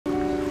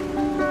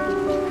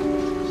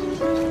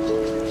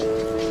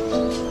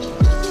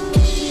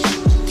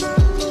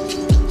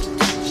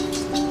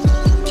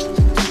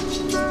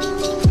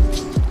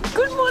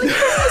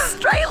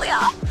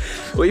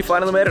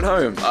finally made it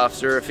home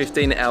after a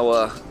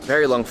 15-hour,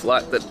 very long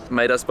flight that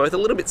made us both a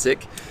little bit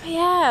sick.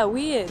 Yeah,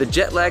 weird. The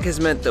jet lag has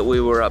meant that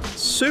we were up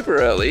super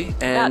early.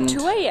 And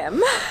about 2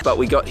 a.m. But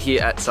we got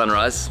here at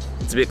sunrise.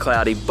 It's a bit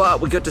cloudy,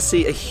 but we got to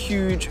see a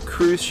huge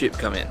cruise ship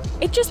come in.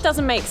 It just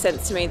doesn't make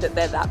sense to me that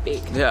they're that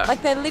big. Yeah.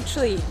 Like they're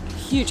literally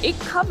huge. It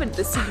covered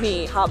the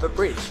Sydney Harbour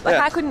Bridge. Like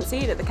I couldn't see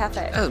it at the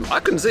cafe. I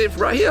couldn't see it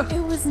right here.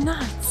 It was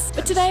nuts.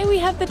 But today we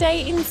had the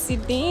day in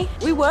Sydney.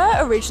 We were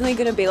originally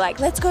going to be like,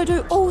 let's go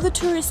do all the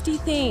touristy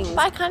things.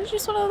 But I kind of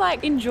just want to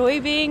like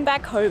enjoy being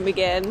back home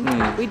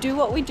again. We do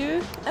what we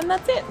do and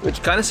that's it.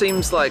 Which kind of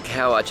seems like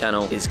how our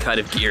channel is kind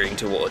of gearing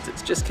towards.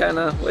 It's just kind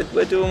of,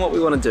 we're doing what we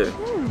want to do.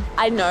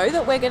 I know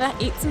that we're going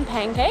to eat some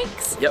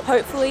pancakes. Yep.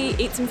 Hopefully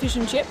eat some fish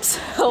and chips.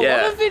 A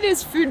lot of it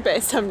is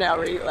food-based, I'm now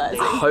realizing.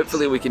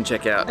 Hopefully we can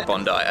check out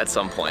Bondi at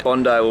some point.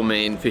 Bondi will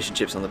mean fish and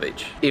chips on the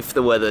beach, if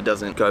the weather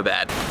doesn't go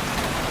bad.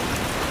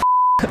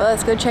 Well,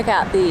 let's go check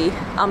out the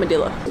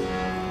armadillo.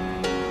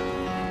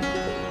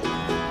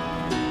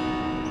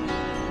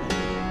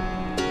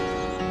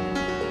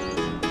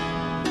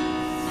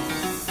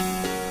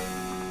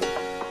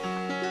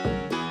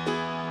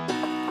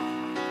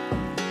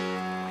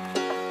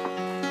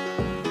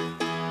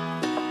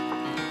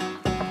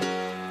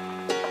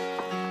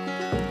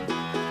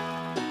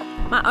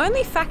 My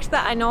only fact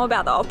that I know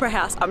about the Opera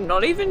House, I'm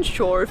not even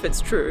sure if it's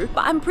true,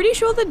 but I'm pretty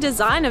sure the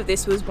design of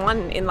this was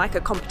won in like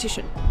a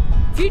competition.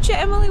 Future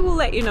Emily will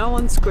let you know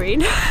on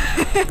screen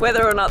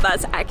whether or not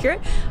that's accurate,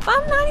 but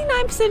I'm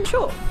 99%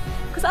 sure.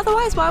 Because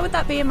otherwise, why would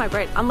that be in my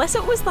brain? Unless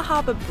it was the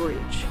Harbour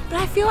Bridge. But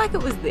I feel like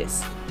it was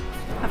this.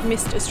 I've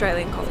missed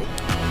Australian coffee.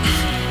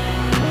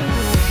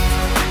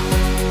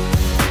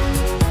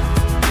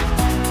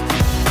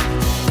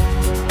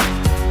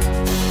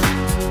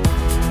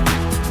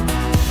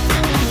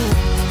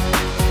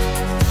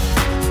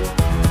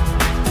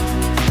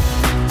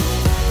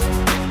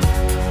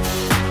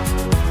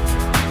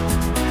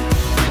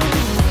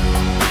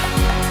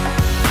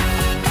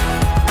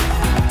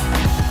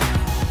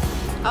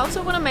 I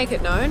also want to make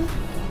it known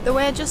that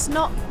we're just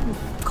not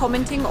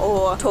commenting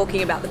or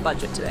talking about the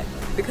budget today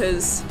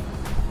because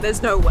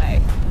there's no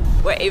way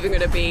we're even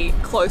going to be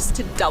close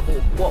to double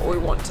what we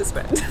want to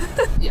spend.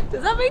 Yeah.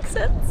 Does that make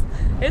sense?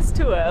 It's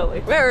too early.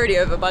 We're already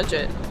over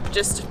budget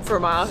just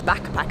from our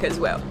backpackers.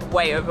 We're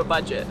way over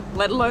budget,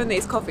 let alone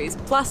these coffees,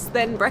 plus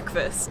then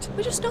breakfast.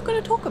 We're just not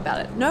going to talk about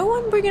it. No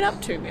one bring it up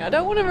to me. I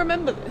don't want to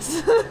remember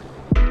this.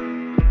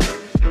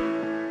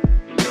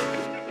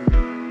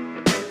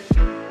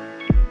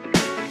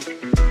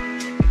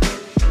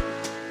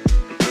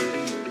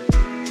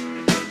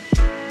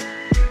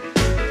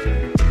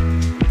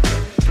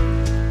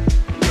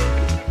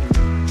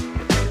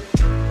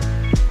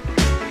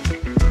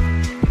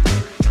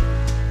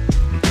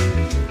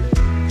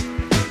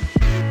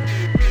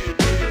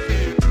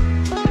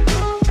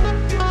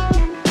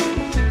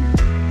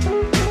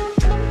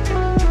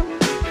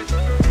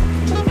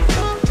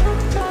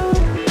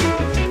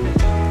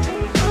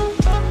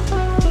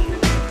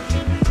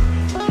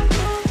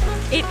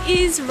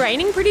 It's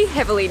raining pretty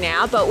heavily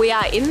now, but we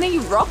are in the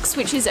Rocks,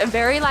 which is a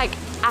very like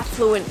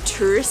affluent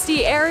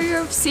touristy area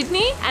of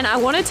Sydney, and I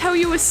want to tell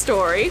you a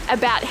story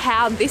about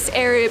how this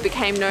area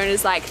became known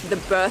as like the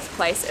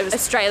birthplace of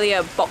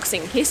Australia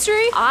boxing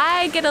history.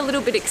 I get a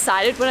little bit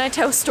excited when I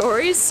tell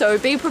stories, so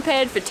be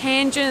prepared for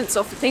tangents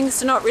or for things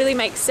to not really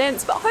make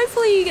sense, but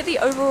hopefully you get the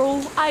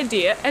overall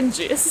idea and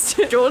gist.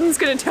 Jordan's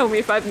gonna tell me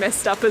if I've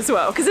messed up as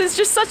well, because it's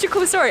just such a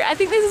cool story. I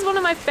think this is one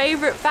of my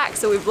favorite facts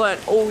that we've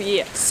learned all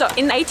year. So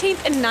in the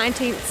 18th and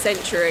 19th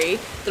century,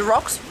 the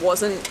Rocks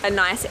wasn't a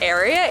nice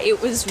area.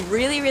 It was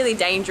really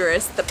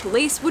dangerous. The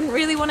police wouldn't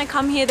really want to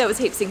come here. There was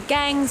heaps of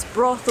gangs,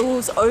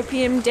 brothels,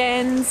 opium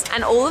dens,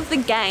 and all of the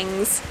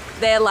gangs,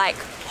 their like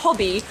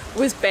hobby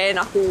was bare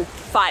knuckle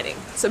fighting,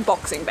 so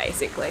boxing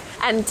basically.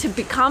 And to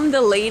become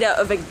the leader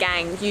of a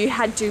gang, you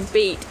had to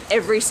beat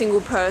every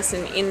single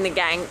person in the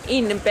gang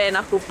in bare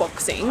knuckle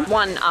boxing,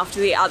 one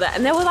after the other.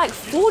 And there were like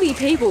 40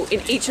 people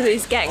in each of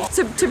these gangs.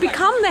 So to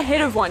become the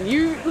head of one,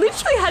 you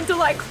literally had to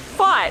like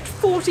fight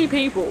 40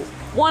 people,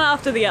 one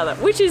after the other,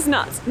 which is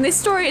nuts. And this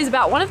story is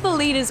about one of the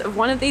leaders of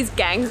one of these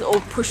gangs or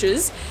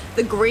pushes,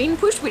 the Green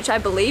Push, which I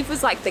believe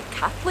was like the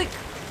Catholic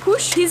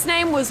push. His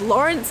name was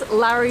Lawrence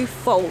Larry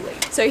Foley.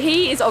 So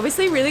he is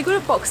obviously really good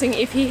at boxing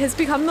if he has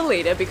become the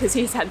leader, because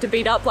he's had to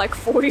beat up like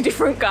 40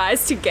 different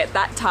guys to get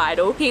that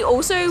title. He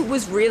also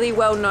was really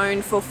well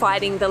known for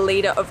fighting the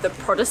leader of the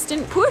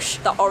Protestant push,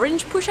 the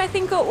Orange Push I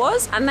think it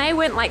was, and they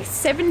went like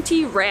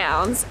 70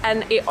 rounds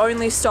and it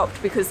only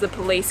stopped because the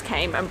police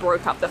came and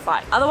broke up the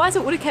fight. Otherwise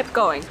it would have kept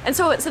going. And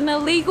so it's an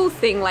illegal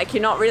thing, like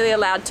you're not really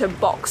allowed to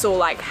box or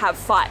like have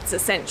fights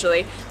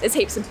essentially. There's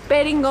heaps of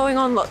betting going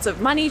on, lots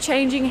of money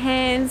changing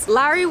hands, happens,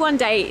 Larry one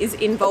day is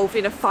involved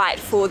in a fight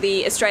for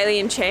the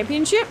Australian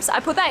Championships. I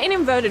put that in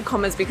inverted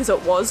commas because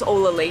it was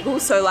all illegal.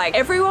 So like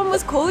everyone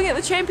was calling it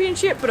the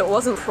championship, but it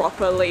wasn't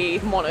properly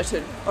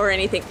monitored or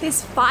anything.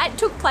 This fight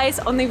took place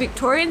on the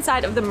Victorian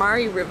side of the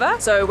Murray River.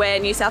 So where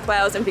New South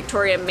Wales and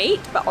Victoria meet,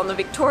 but on the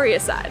Victoria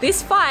side.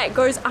 This fight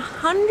goes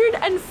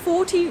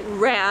 140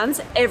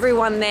 rounds,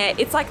 everyone there.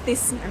 It's like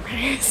this,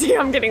 see,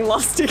 I'm getting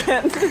lost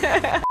again.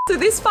 So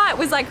this fight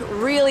was like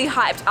really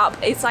hyped up.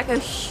 It's like a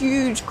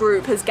huge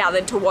group has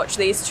gathered to watch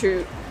these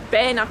two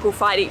bare knuckle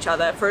fight each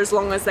other for as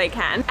long as they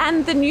can.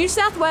 And the New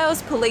South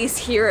Wales police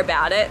hear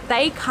about it.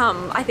 They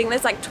come, I think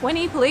there's like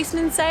 20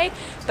 policemen say,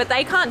 but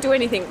they can't do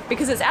anything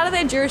because it's out of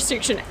their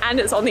jurisdiction and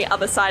it's on the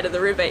other side of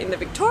the river in the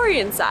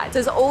Victorian side. So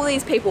there's all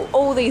these people,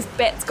 all these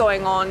bets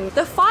going on.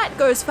 The fight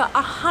goes for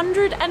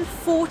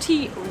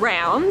 140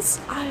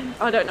 rounds.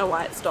 I don't know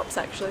why it stops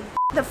actually.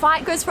 The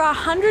fight goes for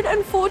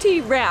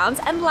 140 rounds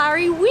and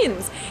Larry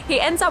wins.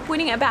 He ends up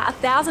winning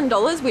about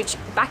 $1,000, which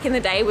back in the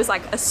day was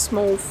like a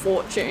small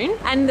fortune.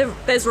 And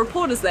there's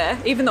reporters there,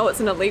 even though it's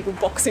an illegal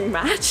boxing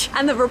match.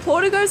 And the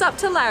reporter goes up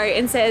to Larry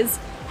and says,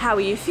 "How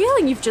are you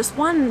feeling? You've just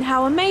won.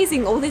 How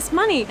amazing, all this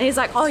money." And he's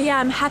like, "Oh yeah,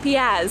 I'm happy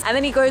as." And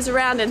then he goes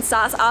around and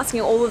starts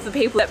asking all of the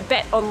people that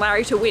bet on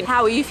Larry to win,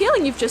 "How are you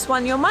feeling? You've just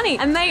won your money."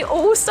 And they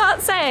all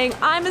start saying,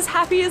 "I'm as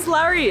happy as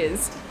Larry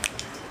is."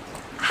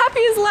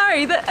 Happy as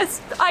Larry, that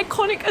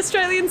iconic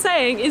Australian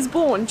saying, is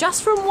born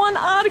just from one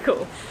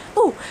article.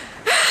 Oh,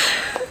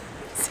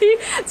 see,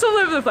 it's all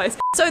over the place.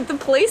 So the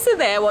police are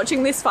there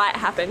watching this fight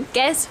happen.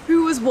 Guess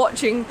who was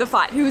watching the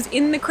fight? Who was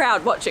in the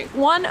crowd watching?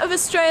 One of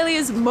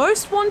Australia's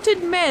most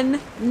wanted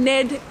men,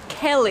 Ned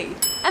Kelly.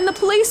 And the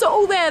police are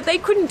all there. They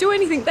couldn't do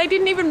anything. They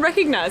didn't even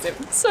recognize him.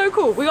 So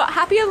cool. We got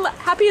Happy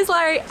as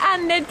Larry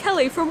and Ned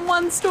Kelly from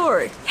one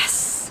story.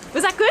 Yes.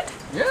 Was that good?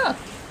 Yeah.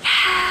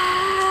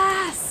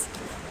 Yes.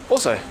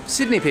 Also,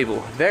 Sydney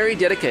people, very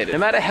dedicated. No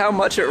matter how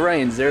much it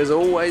rains, there is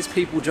always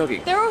people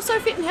jogging. They're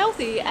also fit and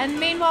healthy, and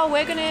meanwhile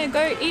we're gonna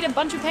go eat a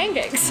bunch of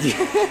pancakes.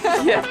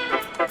 Yeah.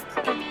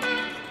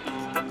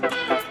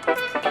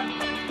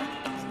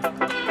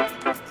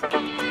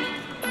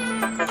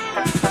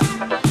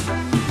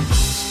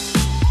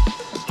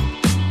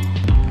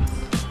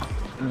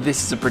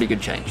 This is a pretty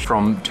good change.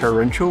 From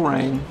torrential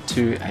rain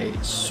to a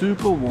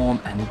super warm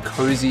and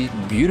cozy,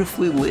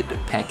 beautifully lit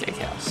pancake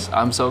house.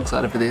 I'm so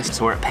excited for this.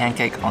 So we're at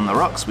Pancake on the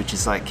Rocks, which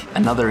is like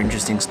another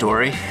interesting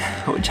story,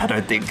 which I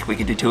don't think we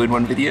could do two in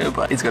one video,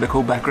 but it's got a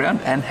cool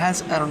background and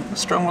has a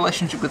strong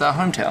relationship with our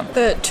hometown.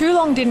 The too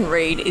long didn't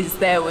read is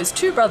there was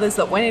two brothers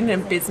that went into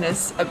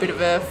business, a bit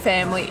of a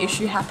family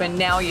issue happened.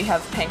 Now you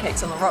have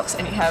Pancakes on the Rocks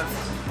and you have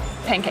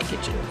Pancake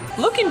Kitchen.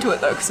 Look into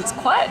it though, because it's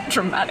quite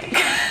dramatic.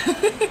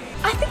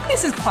 I think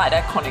this is quite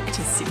iconic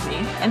to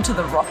Sydney and to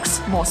the Rocks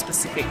more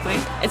specifically.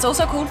 It's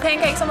also called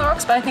Pancakes on the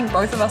Rocks, but I think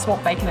both of us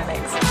want bacon and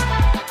eggs.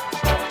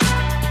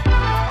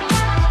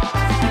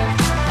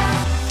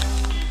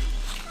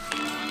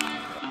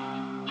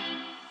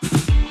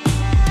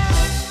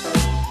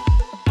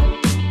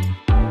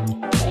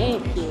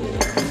 Thank you.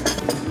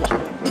 No,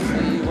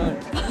 you won't.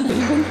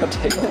 I'll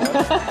take one.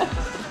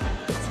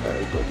 It's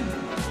very good.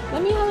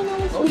 Let me have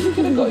another. Oh, you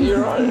could have got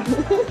your own.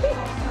 Thank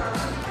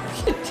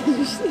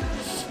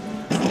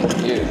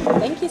you.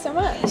 Thank you so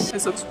much.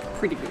 This looks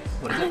pretty good.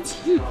 What is it? It's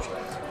huge.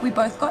 We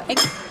both got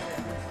eggs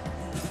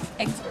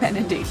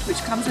Benedict,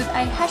 which comes with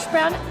a hash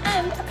brown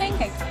and a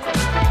pancake.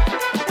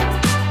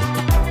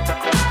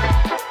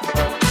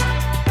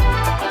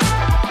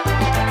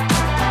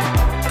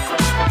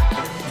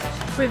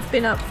 We've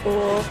been up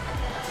for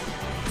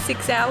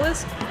 6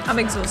 hours. I'm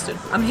exhausted.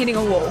 I'm hitting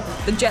a wall.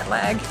 The jet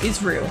lag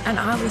is real. And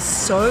I was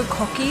so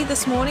cocky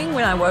this morning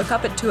when I woke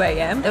up at 2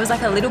 a.m. There was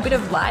like a little bit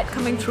of light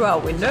coming through our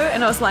window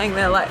and I was laying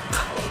there like,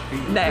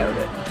 nailed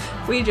it.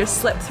 We just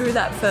slept through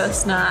that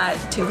first night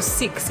till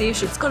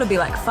 6-ish. It's gotta be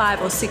like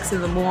 5 or 6 in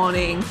the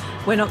morning.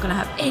 We're not gonna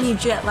have any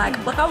jet lag.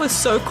 Like I was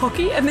so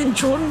cocky and then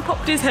Jordan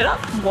popped his head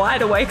up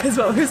wide awake as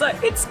well. He was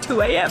like, it's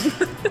 2 a.m.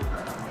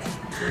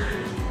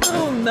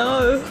 Oh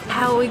no.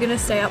 How are we gonna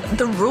stay up?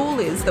 The rule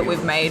is that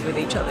we've made with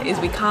each other is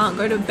we can't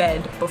go to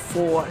bed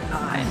before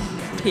 9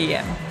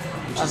 p.m.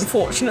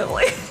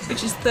 unfortunately,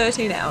 which is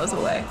 13 hours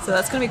away. So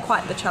that's gonna be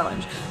quite the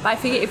challenge. But I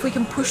figure if we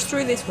can push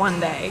through this one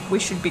day, we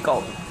should be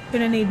golden.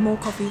 Gonna need more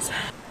coffees.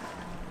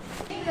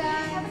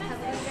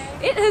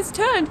 It has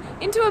turned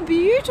into a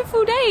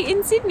beautiful day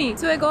in Sydney.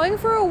 So we're going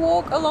for a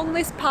walk along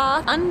this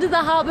path under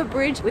the harbour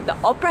bridge with the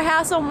Opera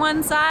House on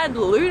one side,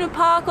 Luna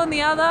Park on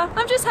the other.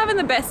 I'm just having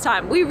the best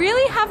time. We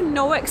really have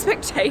no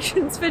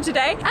expectations for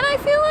today. And I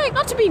feel like,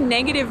 not to be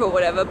negative or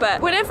whatever,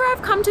 but whenever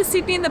I've come to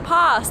Sydney in the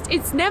past,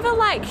 it's never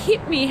like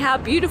hit me how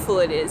beautiful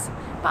it is.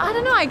 But I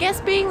don't know, I guess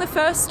being the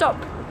first stop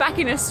back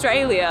in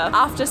Australia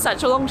after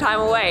such a long time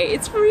away,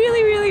 it's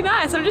really, really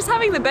nice. I'm just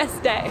having the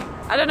best day.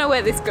 I don't know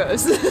where this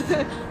goes.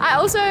 I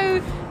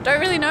also don't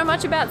really know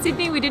much about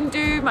Sydney. We didn't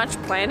do much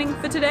planning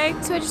for today,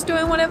 so we're just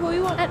doing whatever we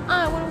want. And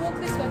I want to walk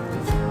this way.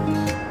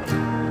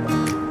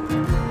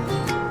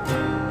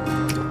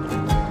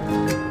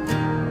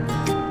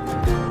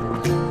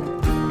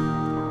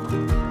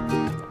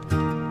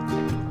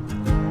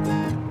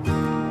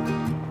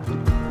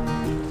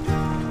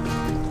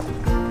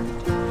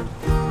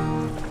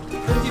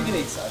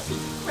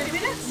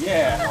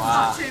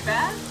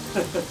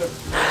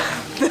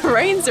 The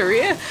rains are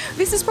here.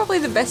 This is probably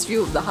the best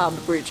view of the Harbour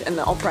Bridge and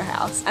the Opera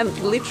House. And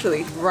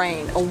literally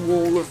rain, a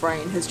wall of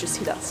rain has just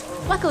hit us.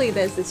 Luckily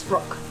there's this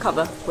rock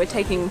cover we're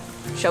taking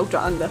shelter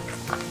under.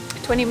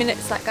 20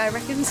 minutes that guy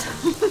reckons.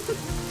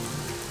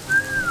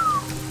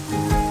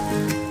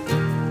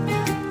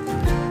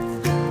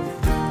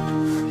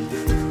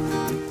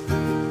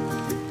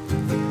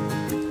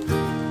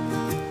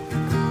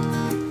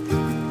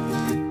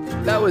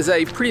 That was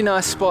a pretty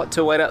nice spot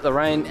to wait out the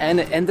rain, and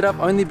it ended up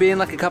only being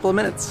like a couple of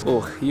minutes.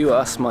 Oh, you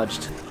are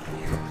smudged.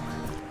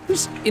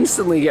 Just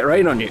instantly get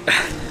rain on you.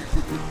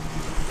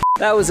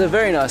 That was a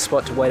very nice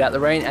spot to wait out the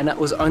rain, and that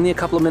was only a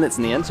couple of minutes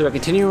in the end. So we're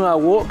continuing our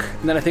walk,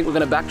 and then I think we're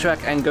gonna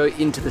backtrack and go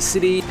into the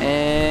city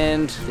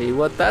and see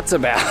what that's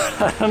about.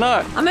 I don't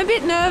know. I'm a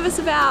bit nervous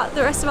about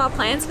the rest of our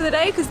plans for the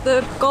day because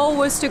the goal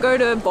was to go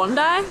to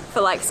Bondi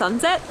for like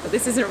sunset, but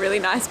this isn't really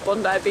nice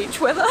Bondi beach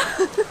weather.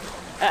 All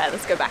right,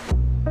 let's go back.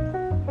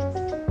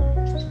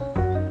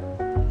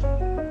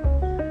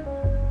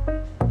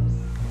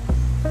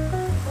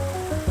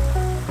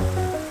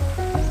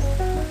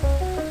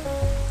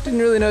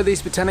 Didn't really know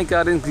these botanic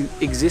gardens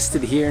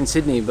existed here in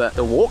Sydney, but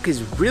the walk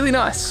is really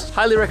nice.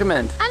 Highly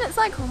recommend. And it's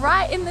like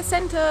right in the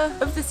centre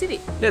of the city.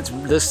 Yeah,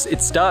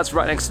 it starts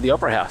right next to the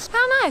Opera House.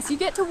 How nice, you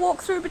get to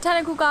walk through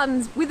botanical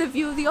gardens with a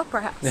view of the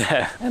Opera House.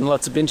 Yeah, and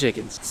lots of bin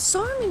chickens.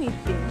 So many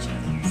bin chickens.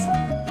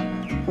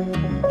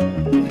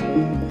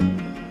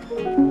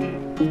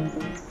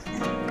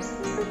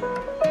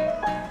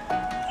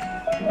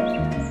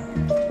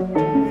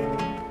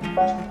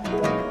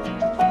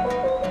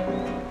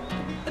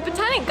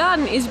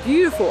 Garden is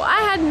beautiful. I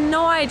had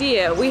no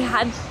idea we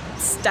had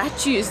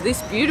statues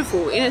this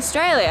beautiful in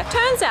Australia.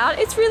 Turns out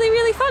it's really,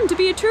 really fun to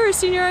be a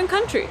tourist in your own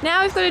country.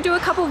 Now we've got to do a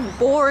couple of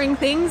boring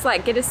things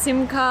like get a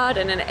SIM card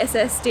and an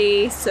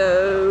SSD,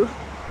 so...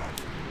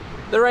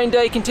 The rain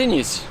day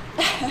continues.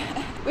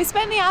 We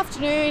spent the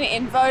afternoon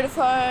in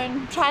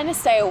Vodafone trying to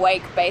stay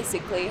awake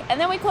basically,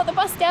 and then we caught the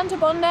bus down to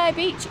Bondi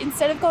Beach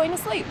instead of going to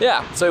sleep.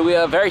 Yeah, so we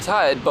are very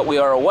tired, but we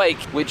are awake,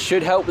 which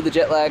should help with the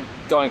jet lag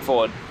going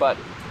forward. But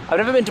I've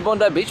never been to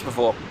Bondi Beach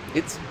before.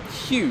 It's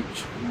huge.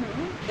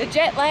 Mm-hmm. The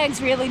jet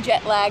lag's really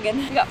jet lagging.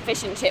 We got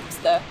fish and chips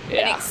though.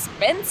 Yeah. An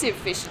expensive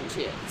fish and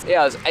chips.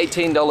 Yeah, it was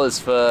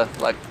 $18 for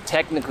like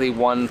technically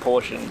one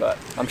portion, but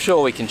I'm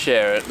sure we can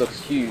share it. It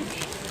looks huge.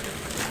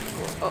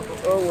 Oh,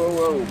 whoa,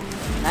 whoa,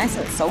 whoa. Nice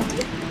and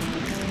salty.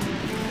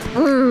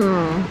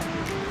 Mmm.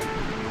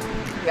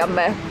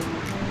 Yummy.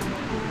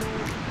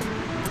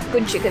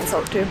 Good chicken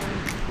salt too.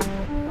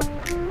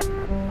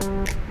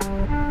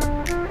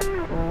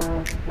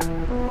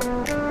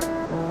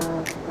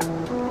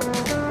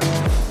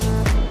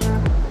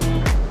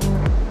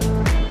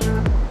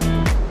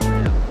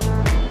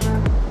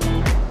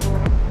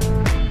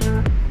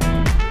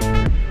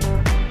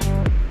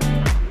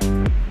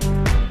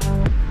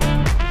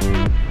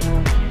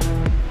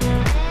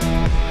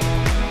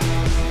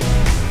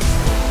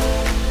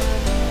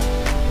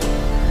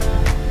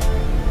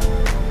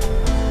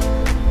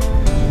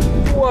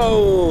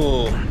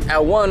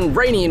 Our one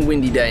rainy and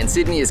windy day in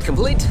Sydney is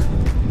complete.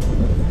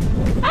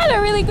 I had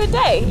a really good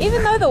day,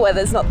 even though the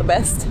weather's not the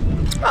best.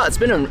 Oh, it's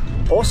been an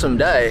awesome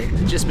day.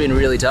 Just been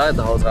really tired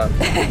the whole time.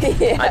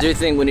 Yeah. I do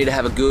think we need to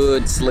have a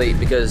good sleep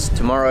because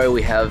tomorrow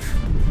we have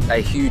a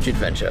huge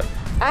adventure.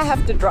 I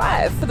have to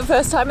drive for the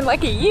first time in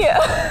like a year.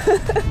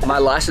 My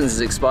license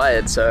is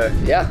expired, so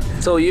yeah,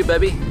 it's all you,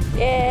 baby.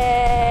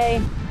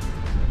 Yay.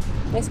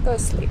 Let's go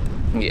sleep.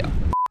 Yeah.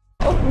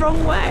 Oh,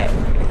 wrong way.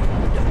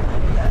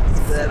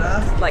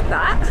 Better. Like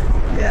that?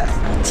 Yeah.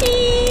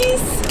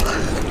 Cheese!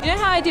 You know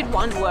how I did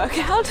one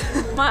workout?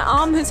 My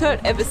arm has hurt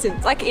ever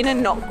since, like in a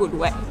not good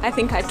way. I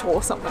think I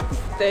tore something.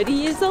 30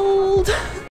 years old.